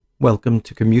Welcome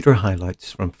to Commuter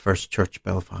Highlights from First Church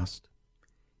Belfast.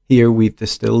 Here we've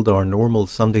distilled our normal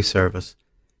Sunday service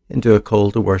into a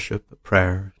call to worship, a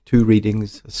prayer, 2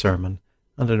 readings, a sermon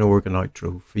and an organ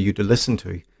outro for you to listen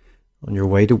to on your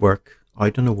way to work,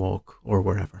 out on a walk or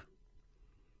wherever.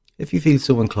 If you feel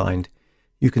so inclined,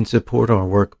 you can support our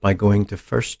work by going to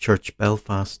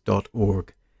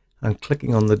firstchurchbelfast.org and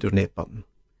clicking on the donate button.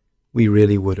 We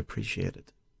really would appreciate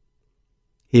it.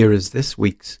 Here is this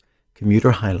week's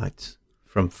Commuter Highlights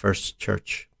from First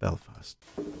Church Belfast.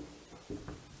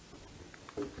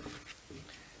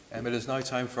 It is now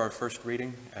time for our first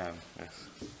reading.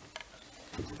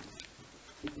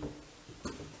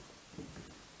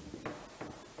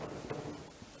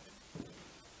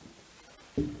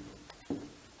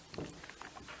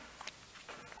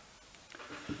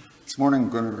 This morning I'm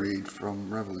going to read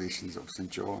from Revelations of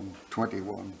St. John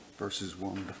 21, verses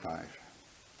 1 to 5.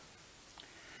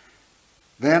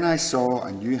 Then I saw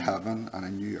a new heaven and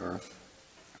a new earth,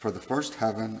 for the first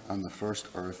heaven and the first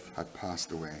earth had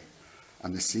passed away,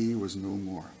 and the sea was no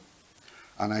more.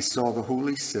 And I saw the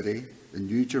holy city, the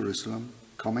new Jerusalem,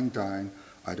 coming down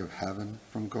out of heaven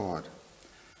from God,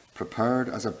 prepared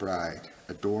as a bride,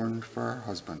 adorned for her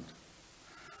husband.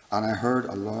 And I heard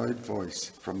a loud voice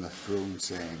from the throne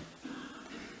saying,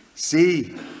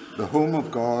 "See, the home of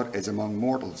God is among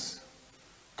mortals.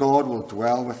 God will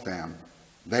dwell with them.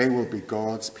 They will be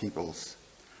God's peoples,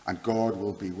 and God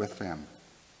will be with them.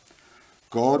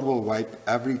 God will wipe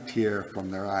every tear from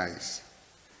their eyes.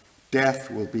 Death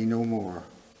will be no more.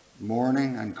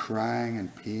 Mourning and crying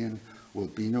and pain will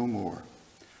be no more,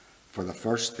 for the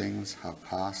first things have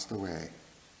passed away."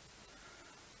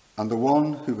 And the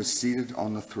one who was seated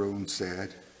on the throne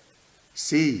said,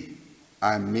 "See,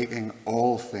 I am making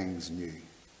all things new."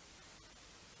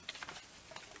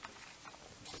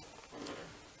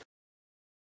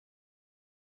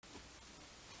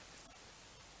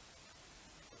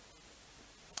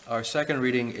 Our second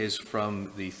reading is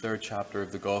from the 3rd chapter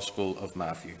of the Gospel of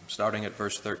Matthew, starting at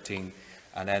verse 13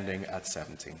 and ending at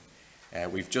 17.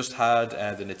 We've just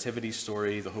had the Nativity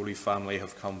story. The Holy Family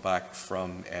have come back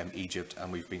from Egypt,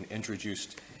 and we've been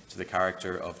introduced to the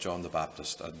character of John the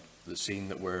Baptist. And the scene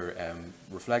that we're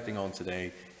reflecting on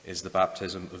today is the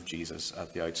baptism of Jesus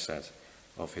at the outset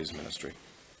of his ministry.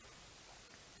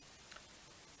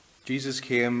 Jesus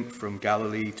came from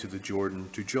Galilee to the Jordan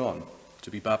to John to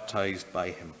be baptized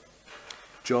by him.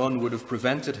 John would have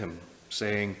prevented him,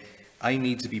 saying, "I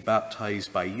need to be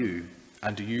baptized by you,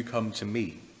 and do you come to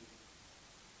me?"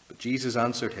 But Jesus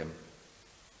answered him,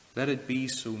 "Let it be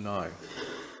so now,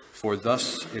 for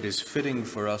thus it is fitting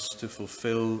for us to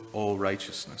fulfill all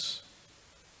righteousness."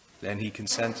 Then he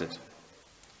consented.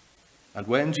 And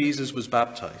when Jesus was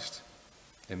baptized,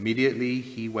 immediately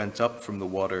he went up from the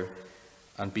water,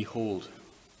 and behold,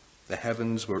 the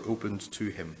heavens were opened to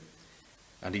him.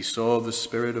 And he saw the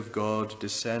Spirit of God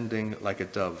descending like a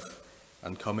dove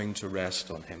and coming to rest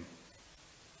on him.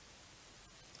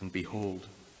 And behold,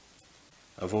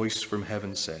 a voice from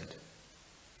heaven said,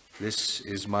 "This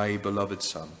is my beloved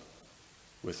Son,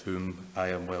 with whom I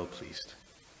am well pleased."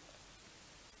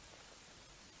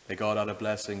 May God add a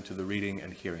blessing to the reading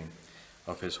and hearing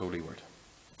of his holy word.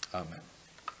 Amen.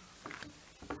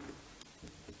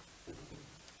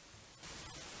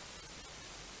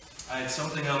 I had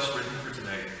something else written for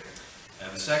today.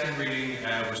 The second reading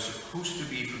was supposed to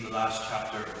be from the last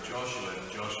chapter of Joshua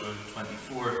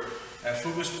 24,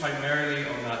 focused primarily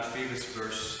on that famous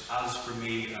verse, "As for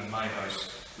me and my house,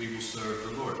 we will serve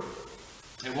the Lord."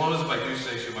 It was, if I do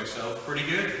say so myself, pretty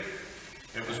good.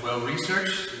 It was well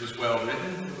researched, it was well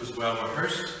written, it was well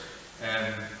rehearsed,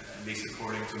 at least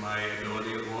according to my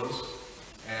ability it was.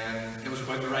 It was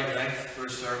about the right length for a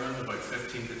sermon, about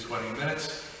 15 to 20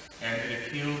 minutes. It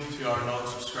appealed to our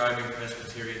non-subscribing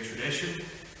Presbyterian tradition.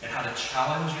 It had a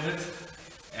challenge in it.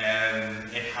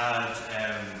 It had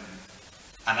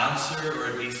an answer, or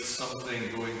at least something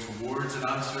going towards an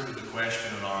answer to the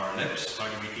question on our lips: how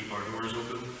do we keep our doors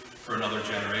open for another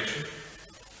generation?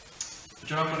 But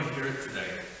you're not going to hear it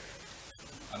today.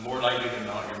 And more likely than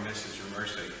not, your miss is your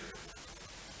mercy.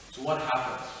 So what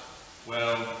happened?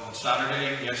 Well, on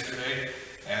Saturday, yesterday,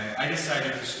 I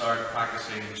decided to start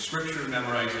practicing scripture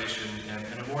memorization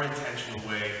in a more intentional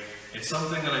way. It's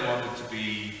something that I wanted to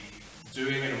be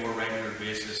doing on a more regular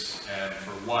basis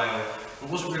for a while, but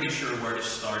wasn't really sure where to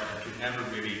start and could never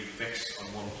really fix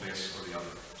on one place or the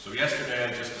other. So yesterday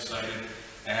I just decided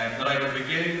that I would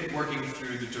begin working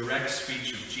through the direct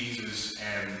speech of Jesus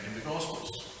in the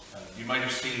Gospels. You might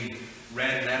have seen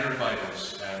red letter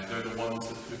Bibles. They're the ones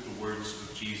that put the words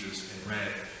of Jesus in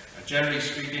red. Generally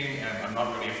speaking, I'm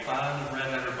not really a fan of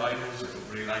red letter Bibles. I don't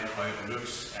really like how it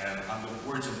looks, and the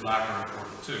words in black are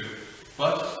important too.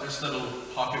 But this little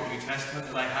pocket New Testament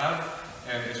that I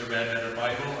have is a red letter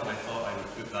Bible, and I thought I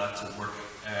would put that to work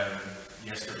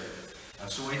yesterday. And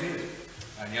so I did.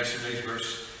 And yesterday's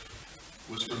verse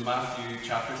was from Matthew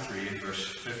chapter 3 and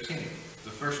verse 15. The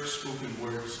first spoken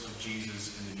words of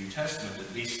Jesus in the New Testament,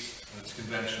 at least in its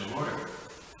conventional order.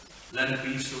 Let it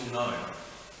be so now,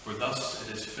 for thus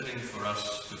it is fitting for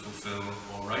us to fulfill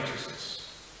all righteousness.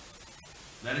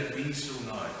 Let it be so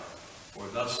now, for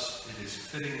thus it is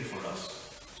fitting for us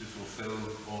to fulfill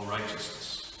all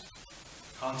righteousness.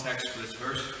 Context for this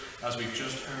verse, as we've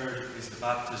just heard, is the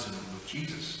baptism of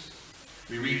Jesus.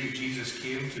 We read that Jesus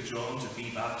came to John to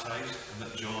be baptized, and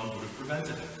that John would have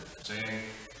prevented him, saying,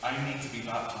 I need to be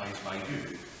baptized by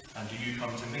you, and do you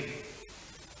come to me?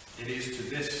 It is to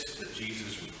this that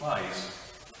Jesus replies,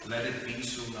 let it be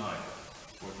so now,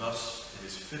 for thus it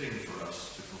is fitting for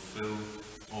us to fulfill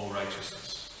all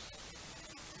righteousness.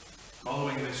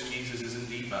 Following this, Jesus is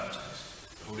indeed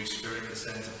baptized. The Holy Spirit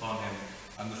descends upon him,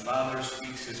 and the Father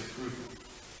speaks his approval.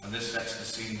 And this sets the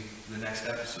scene for the next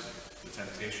episode, the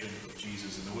temptation of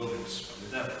Jesus in the wilderness of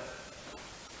the devil.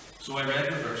 So I read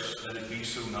the verse, let it be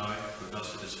so now, for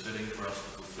thus it is fitting for us to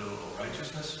fulfill all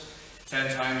righteousness,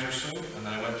 10 times or so, and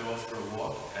then I went off for a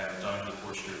walk down the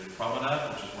Portster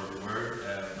Promenade, which is where we were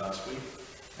last week,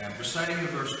 reciting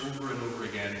the verse over and over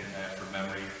again from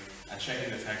memory, and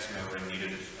checking the text whenever I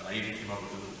needed it. And I even came up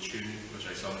with a little tune, which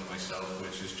I sung myself,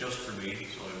 which is just for me,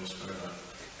 so I will spare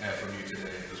that from you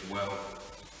today as well.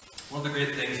 One of the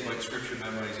great things about scripture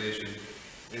memorization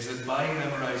is that by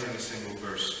memorizing a single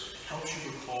verse, it helps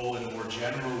you recall in a more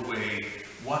general way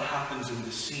what happens in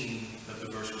the scene that the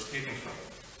verse was taken from.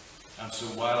 And so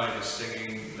while I was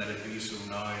singing, let it be so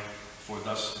now, for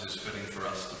thus it is fitting for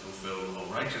us to fulfill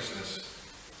all righteousness,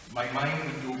 my mind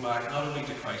would go back not only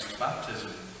to Christ's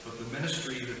baptism, but the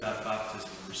ministry that baptism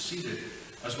preceded,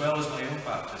 as well as my own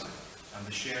baptism, and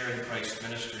the share in Christ's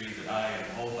ministry that I and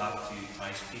all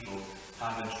baptized people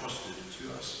have entrusted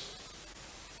to us.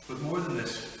 But more than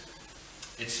this,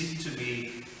 it seemed to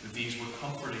me that these were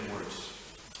comforting words,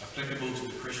 applicable to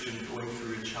the Christian going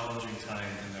through a challenging time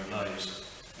in their lives.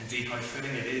 Indeed, how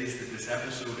fitting it is that this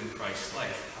episode in Christ's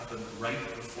life happened right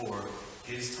before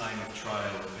his time of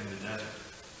trial in the desert.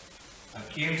 And it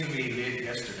came to me late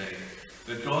yesterday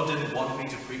that God didn't want me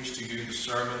to preach to you the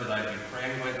sermon that I'd been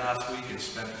praying about last week and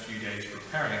spent a few days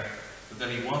preparing, but that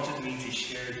he wanted me to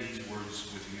share these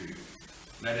words with you.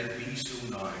 Let it be so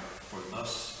now, for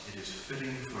thus it is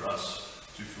fitting for us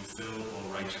to fulfill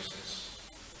all righteousness.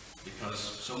 Because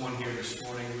someone here this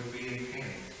morning would be in pain,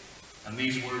 and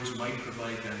these words might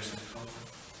provide them some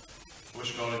comfort. I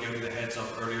wish God had given me the heads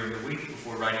up earlier in the week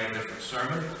before writing a different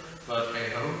sermon, but hey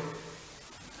ho.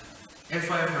 If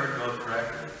I have heard God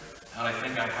correctly, and I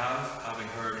think I have, having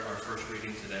heard our first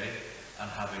reading today, and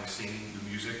having seen the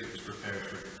music that was prepared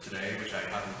for today, which I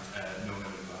hadn't known in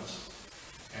advance,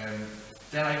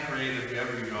 then I pray that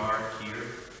whoever you are here,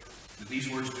 that these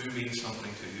words do mean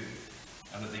something to you,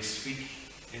 and that they speak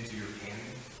into your pain,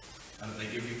 and that they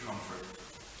give you comfort,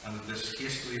 and that this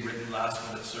hastily written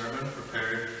last-minute sermon,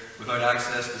 prepared without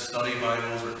access to study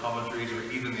Bibles or commentaries or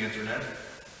even the internet,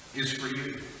 is for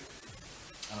you.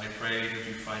 And I pray that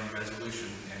you find resolution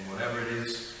in whatever it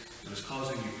is that is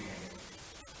causing you pain.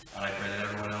 And I pray that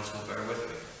everyone else will bear with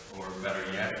me. Or better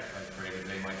yet, I pray that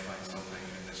they might find something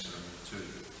in this sermon too.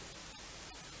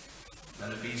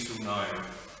 Let it be so now,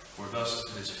 for thus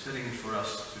it is fitting for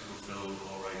us to fulfill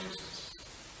all righteousness.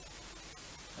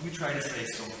 Let me try to say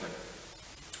something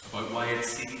about why it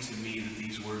seemed to me that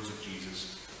these words of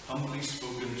Jesus, humbly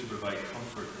spoken to provide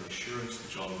comfort and assurance to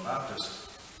John the Baptist,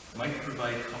 might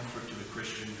provide comfort to the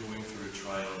Christian going through a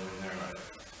trial in their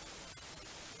life.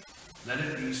 Let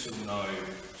it be so now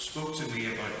spoke to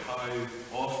me about how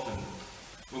often,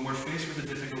 when we're faced with a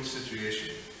difficult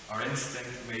situation, our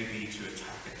instinct may be to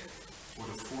attack it or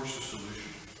to force a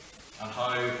solution, and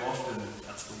how often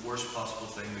that's the worst possible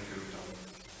thing we could have done,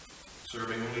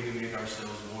 serving only to make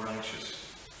ourselves more anxious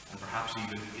and perhaps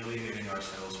even alienating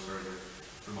ourselves further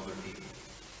from other people.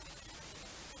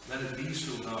 Let it be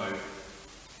so now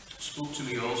spoke to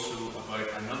me also about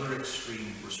another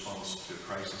extreme response to a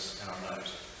crisis in our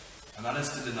lives, and that is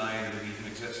to deny that it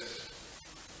even exists.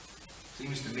 It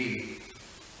seems to me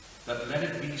that let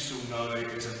it be so now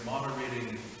is a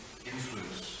moderating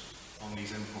influence on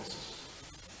these impulses.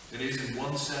 It is in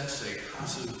one sense a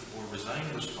passive or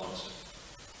resigned response,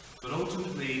 but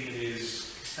ultimately it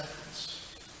is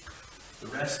acceptance. The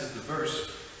rest of the verse,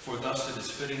 for thus it is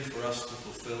fitting for us to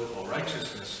fulfill all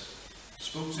righteousness,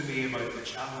 spoke to me about the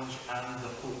challenge and the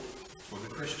hope for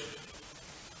the Christian.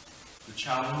 The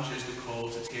challenge is the call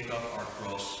to take up our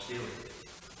cross daily.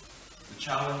 The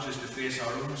challenge is to face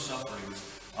our own sufferings,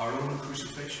 our own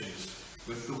crucifixions,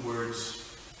 with the words,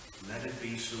 "Let it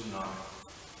be so now."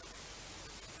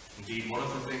 Indeed, one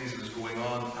of the things that is going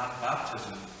on at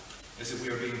baptism is that we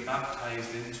are being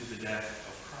baptized into the death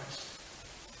of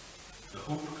Christ. The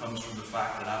hope comes from the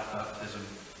fact that at baptism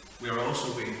we are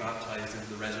also being baptized into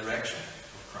the resurrection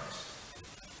of Christ.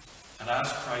 And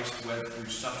as Christ went through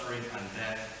suffering and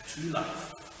death to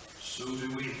life, so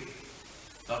do we.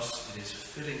 Thus it is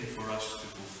fitting for us to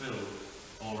fulfill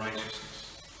all righteousness.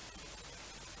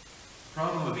 The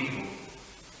problem of evil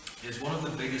is one of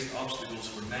the biggest obstacles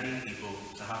for many people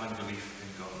to having belief in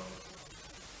God.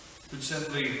 Put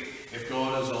simply, if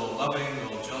God is all loving,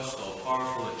 all just, all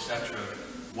powerful, etc.,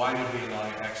 why would he allow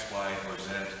X, Y, or Z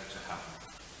to happen?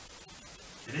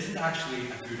 It isn't actually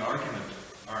a good argument,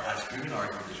 or as good an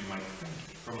argument as you might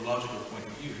think from a logical point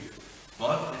of view,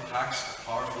 but it packs a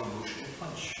powerful emotional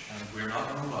punch, and we're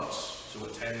not robots, so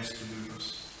it tends to move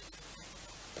us.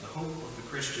 The hope of the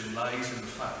Christian lies in the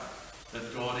fact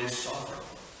that God is sovereign,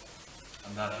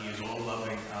 and that he is all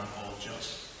loving and all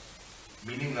just,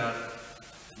 meaning that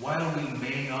while we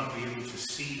may not be able to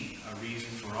see a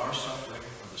reason for our suffering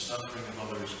or the suffering of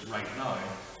others right now,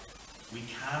 we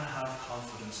can have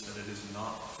confidence that it is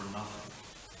not for nothing.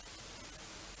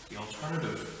 The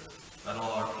alternative, that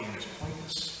all our pain is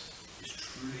pointless, is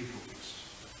truly hopeless.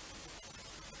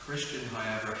 The Christian,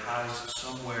 however, has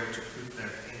somewhere to put their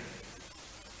pain.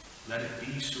 Let it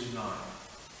be so now,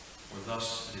 for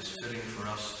thus it is fitting for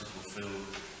us to fulfill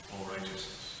all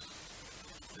righteousness.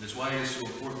 It is why it is so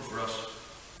important for us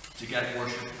to get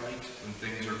worship right when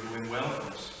things are going well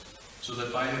for us, so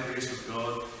that by the grace of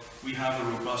God we have a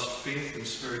robust faith and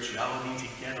spirituality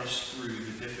to get us through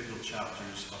the difficult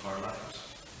chapters of our lives.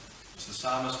 As the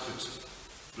psalmist puts it,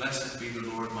 "Blessed be the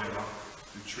Lord my rock,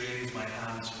 who trains my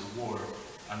hands for war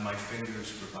and my fingers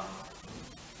for battle."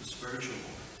 The spiritual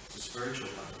war, it's a spiritual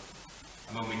battle.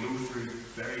 And when we go through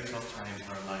very tough times in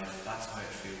our life, that's how it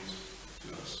feels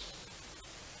to us.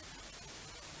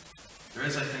 There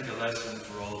is, I think, a lesson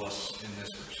for all of us in this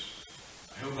verse.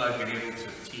 I hope I've been able to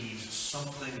tease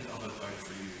something of it out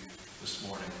for you this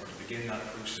morning, or to begin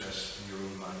that process in your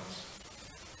own minds.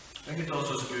 I think it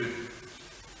does us good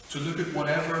to look at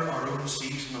whatever our own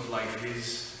season of life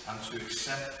is and to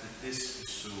accept that this is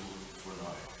so for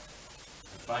now,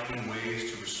 and finding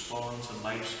ways to respond to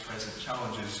life's present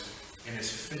challenges in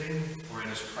as fitting or in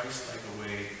as Christ-like a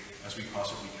way as we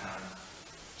possibly can,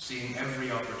 seeing every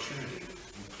opportunity,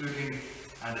 including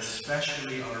and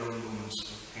especially our own moments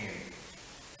of pain,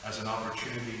 as an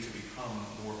opportunity to become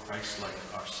more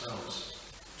Christ-like ourselves,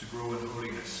 to grow in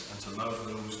holiness and to love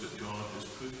those that God has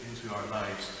put into our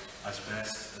lives as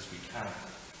best as we can,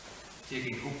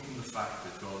 taking hope in the fact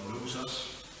that God knows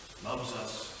us, loves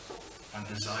us, and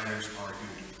desires our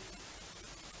good.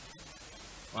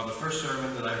 Well, the first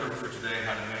sermon that I heard for today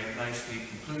had a nice, neat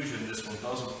conclusion. This one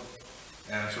doesn't.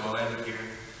 So I'll end it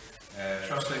here,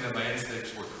 trusting that my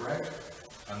instincts were correct,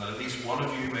 and that at least one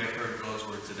of you may have heard God's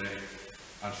word today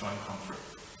and found comfort,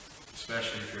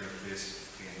 especially if you're in a place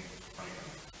of pain right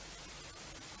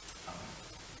now. Amen.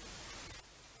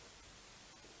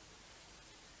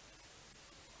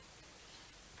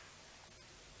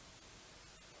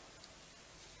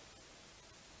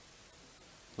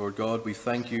 Lord God, we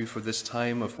thank you for this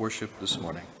time of worship this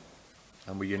morning,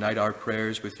 and we unite our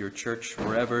prayers with your church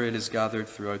wherever it is gathered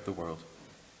throughout the world,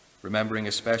 remembering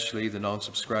especially the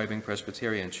non-subscribing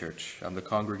Presbyterian Church and the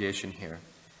congregation here,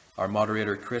 our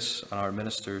moderator Chris and our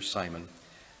minister Simon,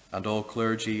 and all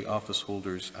clergy, office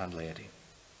holders and laity.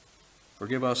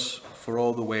 Forgive us for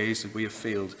all the ways that we have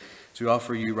failed to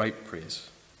offer you right praise.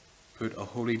 Put a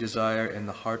holy desire in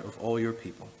the heart of all your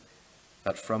people,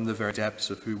 that from the very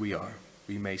depths of who we are,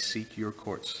 we may seek your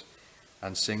courts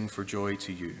and sing for joy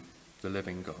to you, the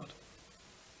living God.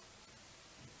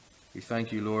 We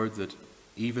thank you, Lord, that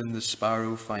even the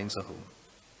sparrow finds a home,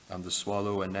 and the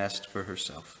swallow a nest for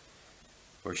herself,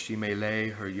 where she may lay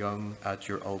her young at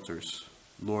your altars,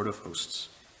 Lord of hosts,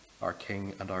 our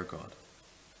King and our God.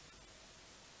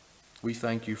 We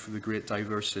thank you for the great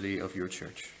diversity of your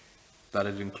church, that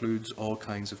it includes all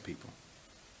kinds of people.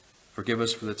 Forgive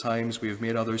us for the times we have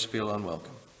made others feel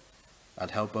unwelcome, and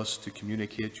help us to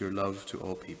communicate your love to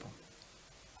all people.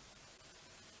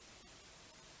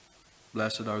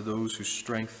 Blessed are those whose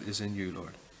strength is in you,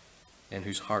 Lord, in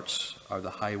whose hearts are the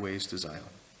highways to Zion.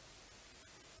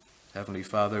 Heavenly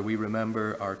Father, we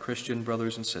remember our Christian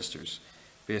brothers and sisters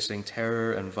facing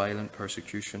terror and violent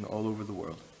persecution all over the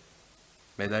world.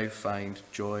 May they find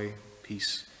joy,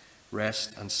 peace,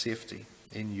 rest, and safety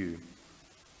in you.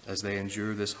 as they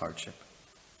endure this hardship,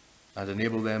 and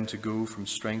enable them to go from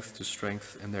strength to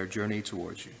strength in their journey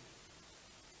towards you.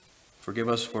 Forgive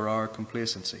us for our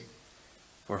complacency,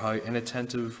 for how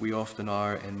inattentive we often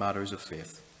are in matters of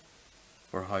faith,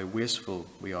 for how wasteful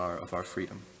we are of our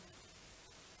freedom,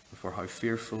 and for how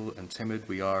fearful and timid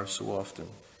we are so often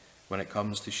when it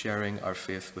comes to sharing our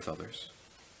faith with others.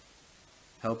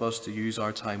 Help us to use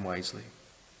our time wisely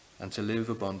and to live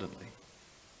abundantly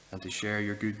and to share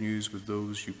your good news with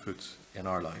those you put in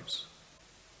our lives.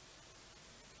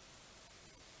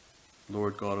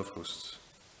 Lord God of hosts,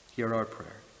 hear our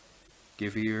prayer.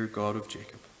 Give ear, God of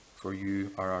Jacob, for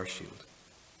you are our shield.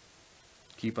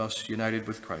 Keep us united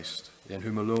with Christ, in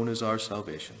whom alone is our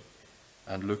salvation,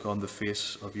 and look on the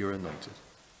face of your anointed.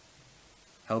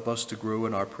 Help us to grow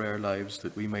in our prayer lives,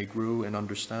 that we may grow in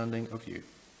understanding of you.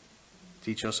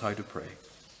 Teach us how to pray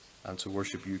and to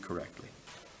worship you correctly.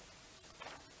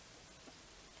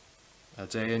 A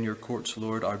day in your courts,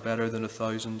 Lord, are better than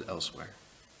 1,000 elsewhere.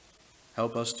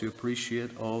 Help us to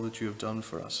appreciate all that you have done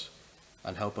for us,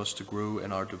 and help us to grow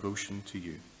in our devotion to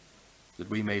you, that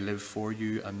we may live for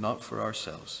you and not for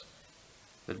ourselves,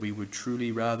 that we would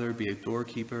truly rather be a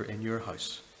doorkeeper in your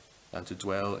house than to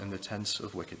dwell in the tents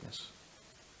of wickedness.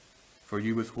 For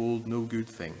you withhold no good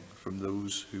thing from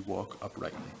those who walk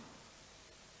uprightly,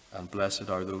 and blessed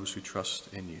are those who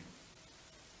trust in you.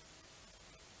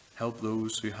 Help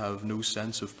those who have no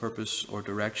sense of purpose or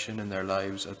direction in their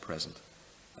lives at present,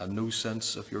 and no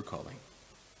sense of your calling.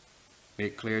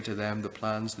 Make clear to them the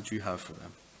plans that you have for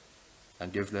them,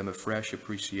 and give them a fresh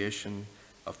appreciation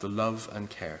of the love and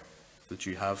care that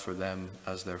you have for them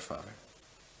as their Father.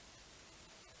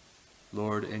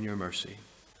 Lord, in your mercy,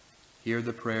 hear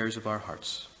the prayers of our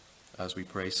hearts as we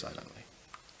pray silently.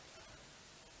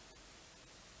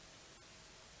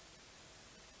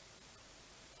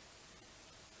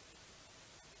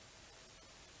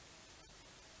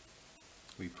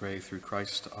 We pray through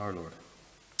Christ our Lord.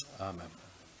 Amen.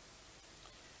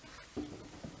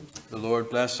 The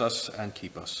Lord bless us and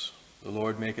keep us. The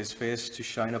Lord make his face to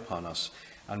shine upon us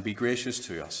and be gracious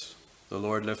to us. The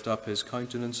Lord lift up his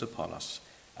countenance upon us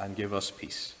and give us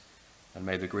peace. And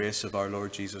may the grace of our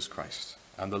Lord Jesus Christ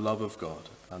and the love of God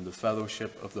and the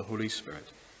fellowship of the Holy Spirit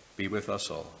be with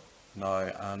us all,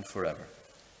 now and forever.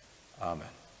 Amen.